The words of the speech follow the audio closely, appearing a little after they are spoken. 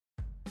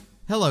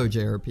Hello,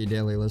 JRP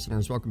Daily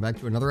listeners. Welcome back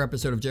to another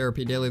episode of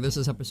JRP Daily. This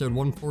is episode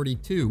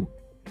 142,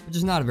 which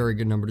is not a very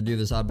good number to do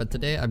this on, but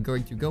today I'm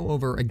going to go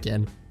over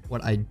again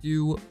what I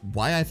do,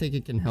 why I think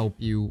it can help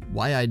you,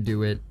 why I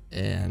do it,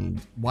 and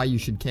why you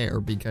should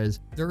care, because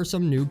there are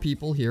some new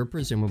people here,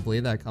 presumably,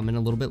 that come in a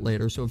little bit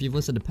later. So if you've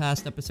listened to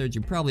past episodes, you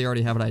probably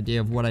already have an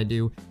idea of what I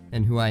do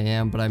and who I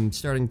am, but I'm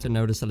starting to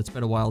notice that it's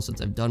been a while since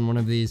I've done one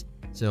of these.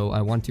 So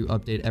I want to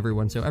update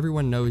everyone so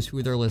everyone knows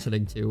who they're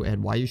listening to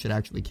and why you should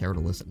actually care to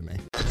listen to me.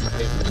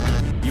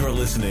 You're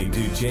listening to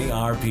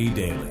JRP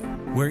Daily,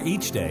 where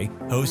each day,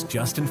 host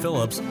Justin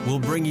Phillips will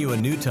bring you a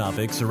new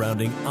topic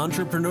surrounding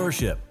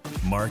entrepreneurship,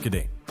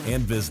 marketing,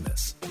 and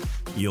business.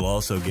 You'll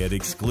also get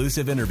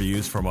exclusive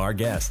interviews from our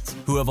guests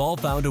who have all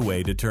found a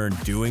way to turn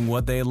doing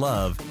what they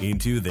love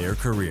into their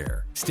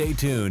career. Stay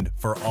tuned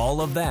for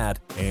all of that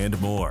and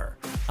more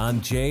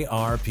on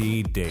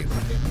JRP Daily.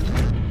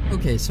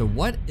 Okay, so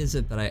what is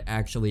it that I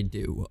actually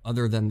do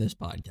other than this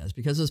podcast?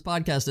 Because this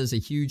podcast is a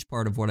huge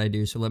part of what I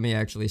do, so let me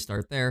actually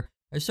start there.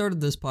 I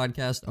started this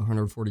podcast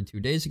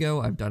 142 days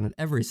ago. I've done it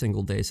every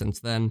single day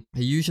since then. I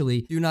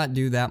usually do not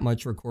do that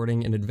much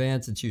recording in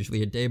advance. It's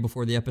usually a day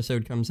before the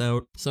episode comes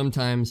out.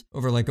 Sometimes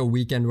over like a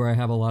weekend where I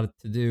have a lot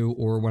to do,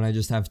 or when I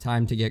just have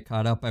time to get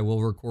caught up, I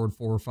will record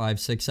 4, 5,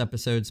 6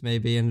 episodes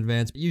maybe in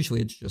advance, but usually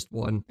it's just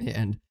one.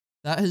 And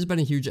that has been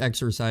a huge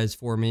exercise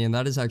for me, and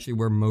that is actually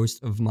where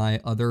most of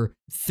my other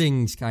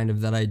things kind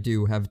of that I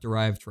do have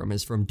derived from,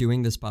 is from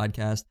doing this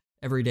podcast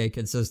every day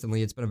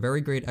consistently. It's been a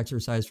very great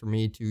exercise for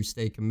me to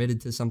stay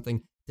committed to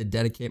something, to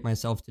dedicate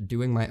myself to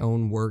doing my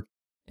own work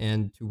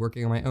and to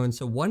working on my own.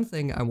 So one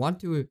thing I want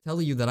to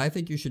tell you that I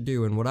think you should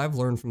do, and what I've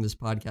learned from this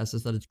podcast,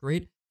 is that it's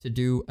great to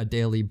do a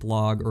daily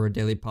blog or a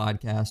daily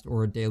podcast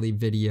or a daily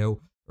video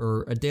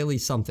or a daily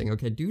something.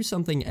 Okay, do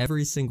something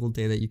every single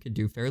day that you could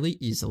do fairly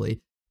easily,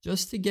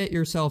 just to get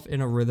yourself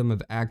in a rhythm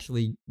of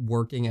actually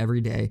working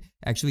every day,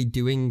 actually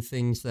doing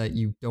things that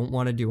you don't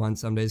want to do on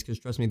some days, because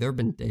trust me, there have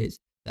been days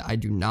that I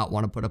do not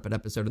want to put up an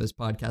episode of this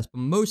podcast, but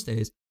most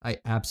days I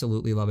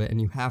absolutely love it. And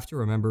you have to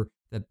remember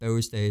that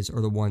those days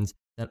are the ones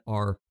that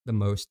are the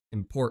most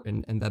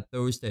important, and that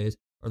those days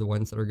are the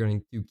ones that are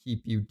going to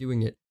keep you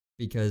doing it.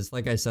 Because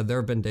like I said, there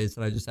have been days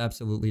that I just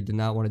absolutely did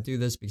not want to do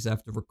this because I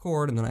have to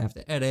record, and then I have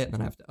to edit, and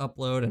then I have to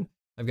upload, and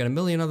I've got a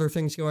million other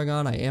things going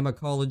on. I am a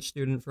college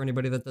student, for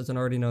anybody that doesn't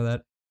already know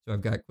that. So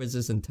I've got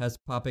quizzes and tests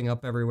popping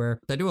up everywhere.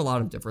 I do a lot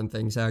of different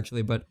things,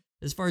 actually. But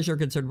as far as you're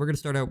concerned, we're going to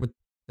start out with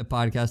the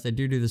podcast. I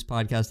do this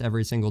podcast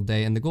every single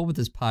day. And the goal with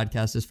this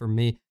podcast is for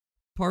me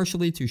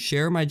partially to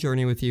share my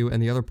journey with you.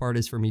 And the other part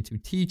is for me to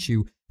teach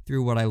you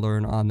through what I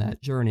learn on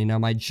that journey. Now,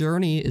 my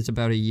journey is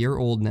about a year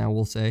old now,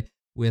 we'll say,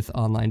 with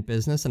online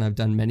business. And I've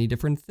done many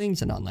different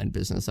things in online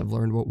business. I've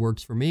learned what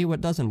works for me,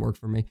 what doesn't work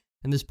for me.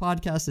 And this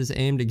podcast is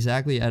aimed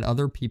exactly at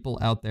other people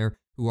out there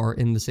who are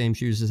in the same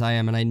shoes as I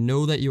am. And I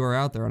know that you are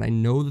out there, and I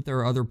know that there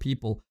are other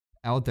people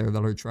out there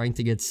that are trying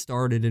to get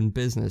started in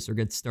business or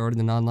get started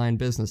in online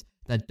business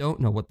that don't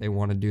know what they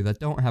want to do, that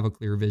don't have a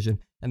clear vision.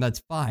 And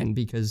that's fine,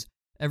 because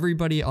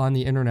everybody on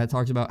the internet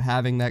talks about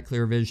having that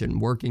clear vision,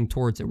 working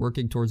towards it,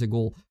 working towards a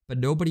goal, but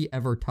nobody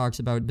ever talks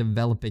about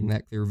developing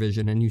that clear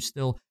vision. And you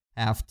still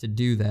have to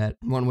do that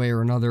one way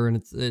or another.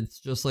 And it's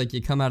just like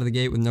you come out of the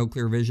gate with no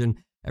clear vision.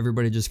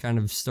 Everybody just kind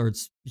of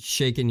starts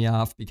shaking you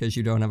off because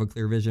you don't have a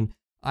clear vision.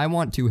 I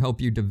want to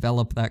help you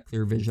develop that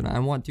clear vision. I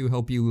want to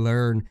help you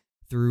learn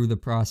through the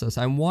process.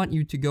 I want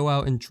you to go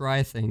out and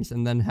try things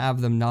and then have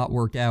them not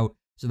work out,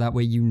 so that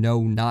way you know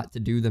not to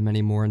do them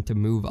anymore and to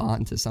move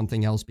on to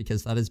something else,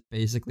 because that is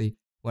basically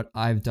what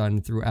I've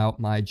done throughout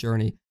my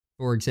journey.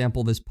 For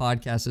example, this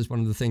podcast is one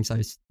of the things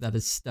that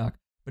is stuck,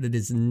 but it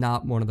is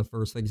not one of the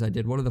first things I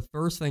did. One of the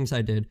first things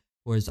I did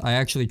was I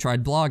actually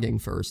tried blogging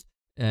first,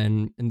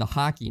 and in the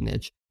hockey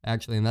niche,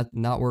 actually, and that did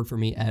not work for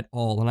me at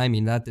all. And I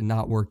mean, that did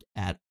not work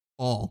at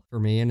all for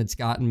me, and it's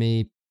gotten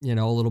me, a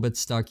little bit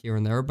stuck here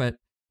and there. But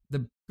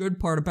the good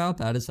part about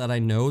that is that I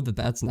know that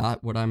that's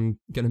not what I'm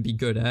going to be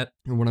good at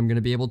or what I'm going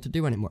to be able to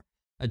do anymore.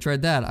 I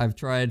tried that. I've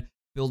tried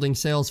building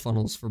sales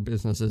funnels for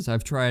businesses.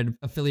 I've tried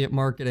affiliate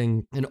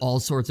marketing and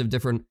all sorts of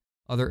different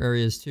other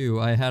areas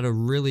too. I had a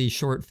really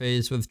short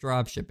phase with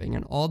drop shipping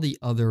and all the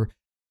other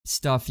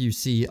stuff you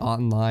see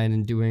online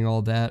and doing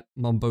all that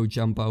mumbo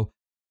jumbo.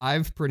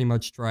 I've pretty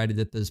much tried it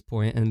at this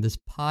point, and this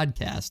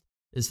podcast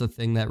is the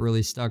thing that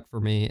really stuck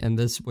for me. And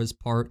this was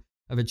part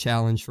of a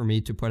challenge for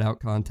me to put out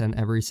content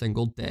every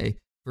single day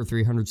for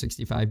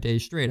 365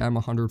 days straight. I'm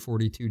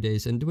 142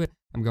 days into it.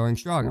 I'm going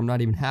strong. I'm not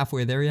even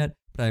halfway there yet,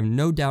 but I have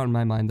no doubt in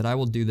my mind that I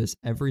will do this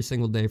every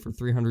single day for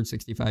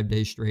 365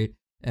 days straight,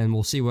 and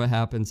we'll see what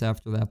happens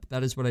after that. But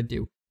that is what I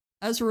do.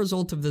 As a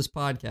result of this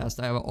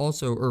podcast, I have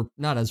also, or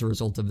not as a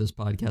result of this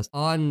podcast,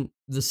 on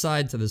the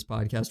side to this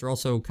podcast, or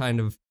also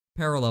kind of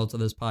parallel to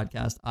this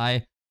podcast,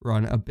 I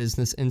run a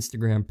business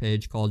Instagram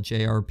page called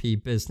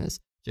JRP Business.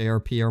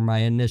 JRP are my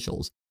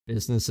initials.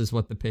 Business is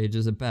what the page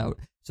is about.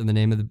 So the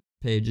name of the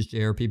page is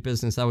JRP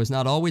Business. That was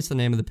not always the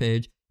name of the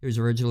page. It was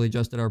originally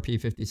Justin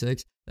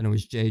RP56, then it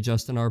was J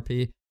Justin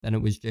RP, then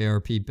it was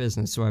JRP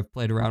Business. So I've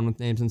played around with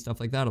names and stuff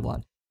like that a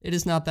lot. It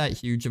is not that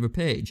huge of a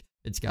page,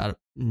 It's got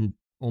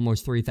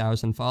almost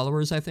 3,000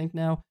 followers, I think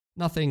now.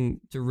 Nothing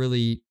to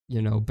really,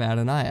 bat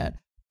an eye at.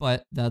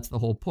 But that's the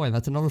whole point.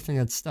 That's another thing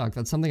that's stuck.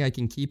 That's something I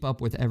can keep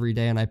up with every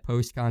day, and I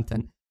post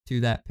content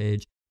to that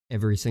page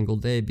every single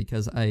day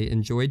because I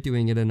enjoy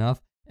doing it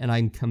enough, and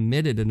I'm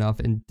committed enough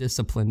and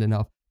disciplined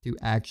enough to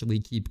actually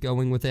keep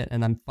going with it.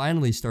 And I'm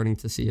finally starting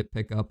to see it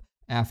pick up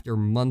after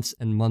months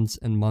and months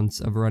and months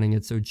of running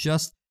it. So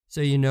just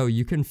so you know,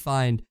 you can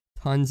find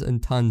tons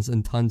and tons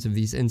and tons of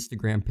these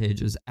Instagram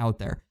pages out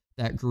there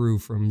that grew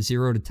from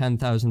 0 to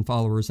 10,000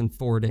 followers in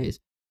 4 days.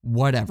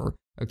 Whatever.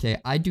 Okay,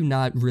 I do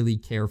not really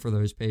care for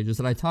those pages.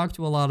 And I talk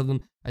to a lot of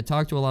them. I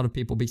talk to a lot of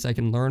people because I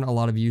can learn a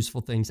lot of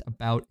useful things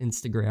about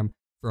Instagram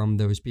from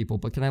those people.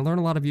 But can I learn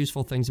a lot of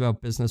useful things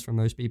about business from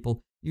those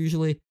people?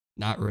 Usually,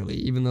 not really.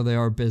 Even though they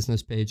are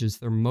business pages,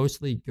 they're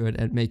mostly good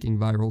at making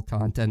viral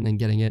content and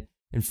getting it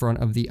in front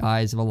of the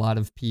eyes of a lot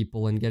of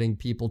people and getting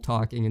people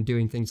talking and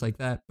doing things like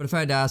that. But if I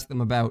had to ask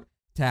them about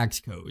tax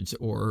codes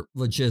or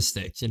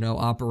logistics,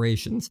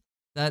 operations,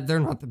 that they're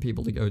not the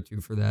people to go to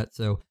for that.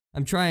 So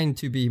I'm trying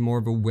to be more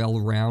of a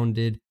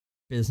well-rounded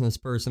business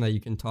person that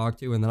you can talk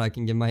to and that I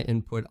can give my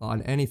input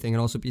on anything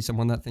and also be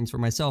someone that thinks for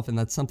myself. And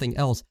that's something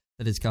else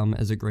that has come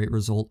as a great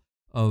result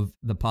of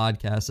the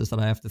podcast is that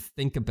I have to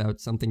think about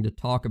something to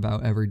talk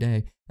about every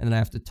day. And then I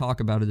have to talk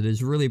about it. It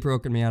has really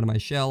broken me out of my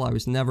shell. I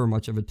was never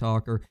much of a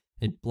talker.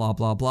 Blah,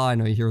 blah, blah. I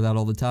know you hear that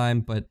all the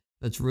time, but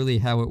that's really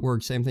how it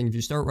works. Same thing. If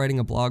you start writing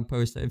a blog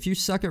post, if you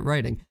suck at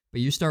writing,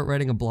 but you start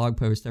writing a blog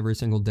post every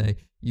single day,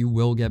 you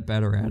will get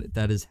better at it.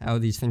 That is how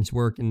these things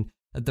work. And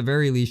at the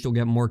very least, you'll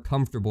get more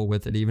comfortable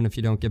with it, even if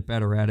you don't get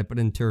better at it. But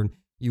in turn,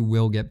 you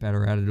will get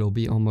better at it. It'll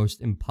be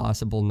almost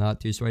impossible not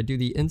to. So I do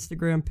the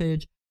Instagram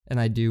page and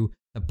I do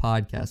the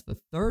podcast. The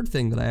third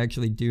thing that I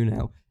actually do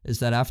now is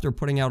that after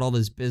putting out all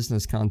this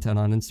business content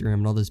on Instagram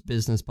and all this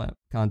business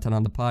content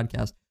on the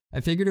podcast, I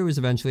figured it was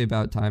eventually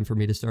about time for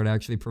me to start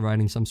actually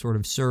providing some sort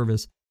of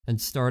service and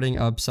starting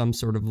up some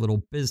sort of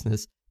little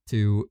business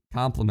to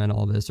complement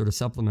all this or to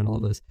supplement all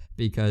this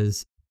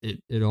because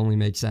it only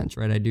makes sense,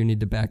 right? I do need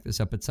to back this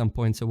up at some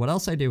point. So what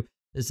else I do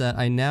is that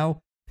I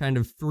now kind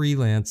of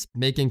freelance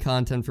making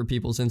content for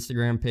people's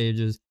Instagram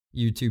pages,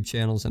 YouTube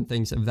channels, and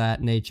things of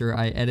that nature.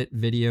 I edit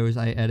videos,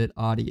 I edit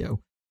audio.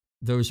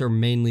 Those are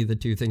mainly the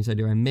two things I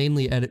do. I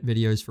mainly edit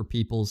videos for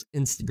people's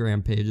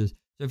Instagram pages.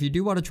 So if you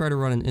do want to try to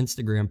run an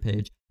Instagram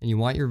page and you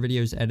want your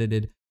videos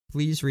edited,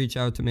 please reach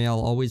out to me. I'll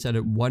always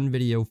edit one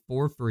video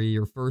for free,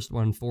 your first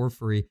one for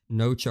free,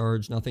 no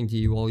charge, nothing to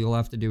you. All you'll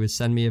have to do is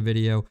send me a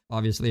video.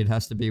 Obviously, it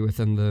has to be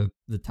within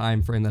the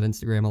time frame that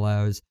Instagram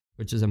allows,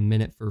 which is a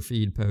minute for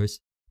feed posts.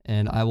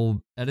 And I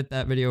will edit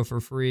that video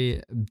for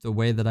free the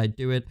way that I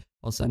do it.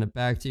 I'll send it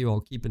back to you. I'll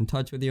keep in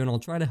touch with you, and I'll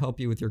try to help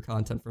you with your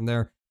content from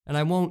there. And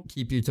I won't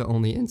keep you to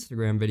only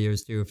Instagram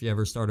videos, too, if you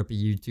ever start up a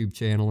YouTube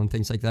channel and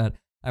things like that.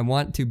 I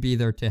want to be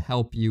there to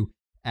help you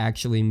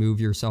actually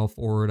move yourself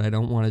forward. I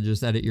don't want to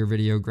just edit your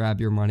video, grab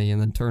your money, and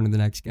then turn to the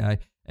next guy,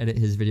 edit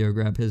his video,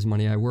 grab his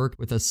money. I work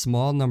with a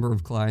small number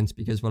of clients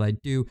because what I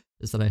do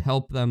is that I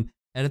help them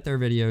edit their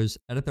videos,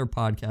 edit their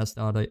podcast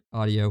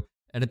audio,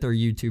 edit their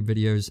YouTube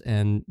videos,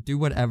 and do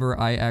whatever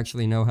I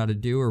actually know how to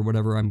do or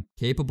whatever I'm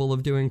capable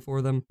of doing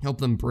for them. Help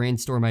them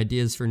brainstorm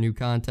ideas for new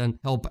content,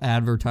 help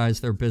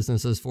advertise their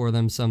businesses for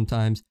them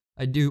sometimes.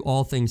 I do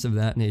all things of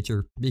that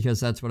nature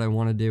because that's what I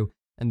want to do.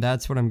 And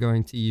that's what I'm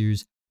going to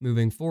use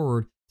moving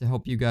forward to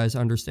help you guys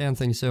understand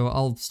things. So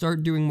I'll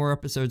start doing more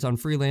episodes on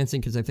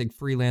freelancing because I think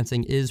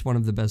freelancing is one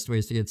of the best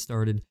ways to get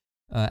started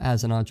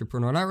as an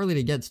entrepreneur. Not really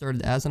to get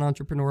started as an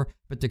entrepreneur,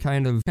 but to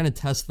kind of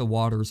test the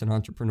waters in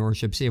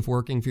entrepreneurship. See if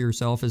working for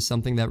yourself is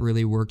something that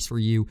really works for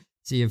you.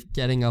 See if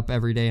getting up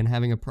every day and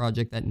having a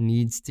project that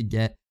needs to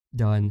get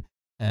done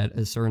at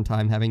a certain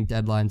time, having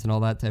deadlines and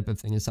all that type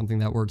of thing is something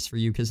that works for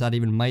you, because that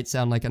even might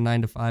sound like a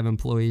 9-to-5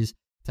 employee's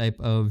type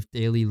of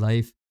daily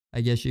life,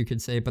 I guess you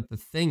could say. But the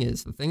thing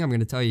I'm going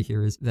to tell you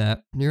here is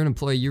that when you're an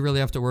employee, you really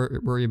have to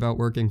worry about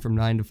working from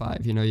 9 to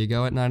 5. You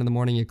go at 9 in the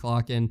morning, you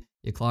clock in,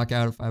 you clock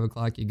out at 5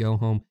 o'clock, you go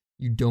home.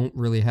 You don't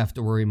really have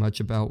to worry much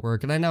about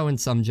work. And I know in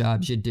some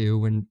jobs you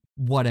do and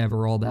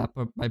whatever, all that.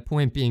 But my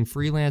point being,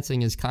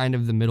 freelancing is kind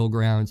of the middle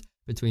ground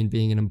between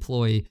being an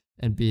employee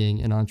and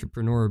being an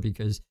entrepreneur,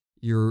 because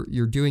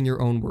you're doing your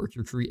own work.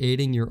 You're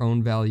creating your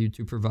own value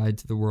to provide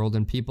to the world,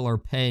 and people are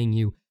paying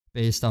you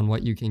based on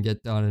what you can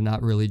get done and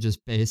not really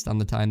just based on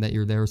the time that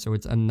you're there. So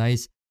it's a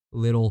nice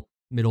little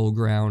middle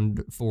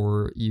ground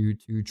for you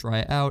to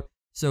try out.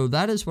 So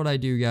that is what I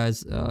do,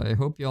 guys. I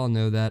hope you all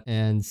know that.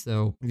 And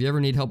so if you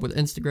ever need help with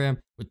Instagram,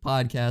 with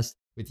podcasts,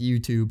 with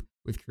YouTube,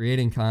 with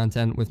creating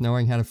content, with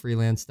knowing how to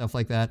freelance, stuff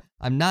like that,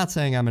 I'm not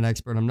saying I'm an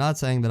expert. I'm not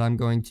saying that I'm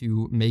going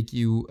to make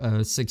you a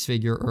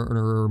 6-figure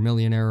earner or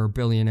millionaire or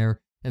billionaire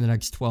in the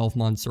next 12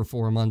 months or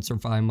 4 months or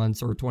 5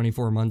 months or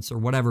 24 months or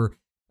whatever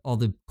all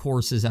the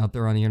courses out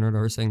there on the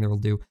internet are saying they'll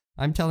do.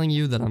 I'm telling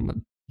you that I'm a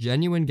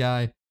genuine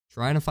guy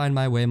trying to find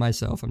my way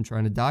myself. I'm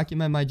trying to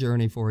document my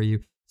journey for you,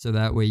 so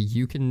that way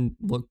you can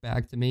look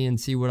back to me and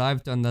see what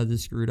I've done that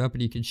is screwed up,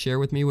 and you can share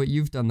with me what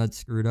you've done that's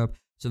screwed up.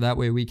 So that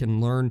way we can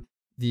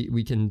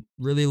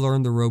really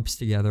learn the ropes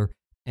together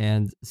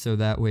And so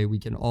that way we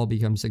can all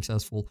become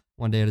successful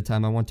one day at a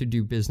time. I want to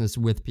do business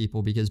with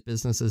people because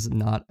business is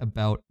not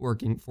about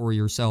working for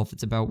yourself.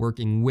 It's about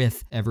working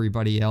with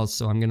everybody else.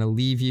 So I'm going to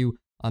leave you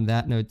on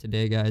that note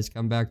today, guys.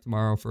 Come back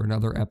tomorrow for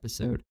another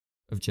episode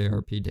of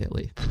JRP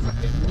Daily.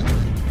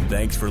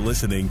 Thanks for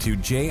listening to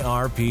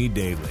JRP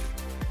Daily.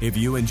 If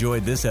you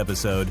enjoyed this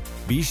episode,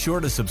 be sure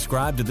to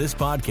subscribe to this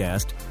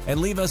podcast and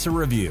leave us a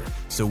review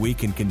so we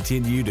can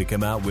continue to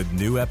come out with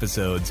new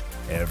episodes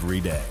every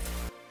day.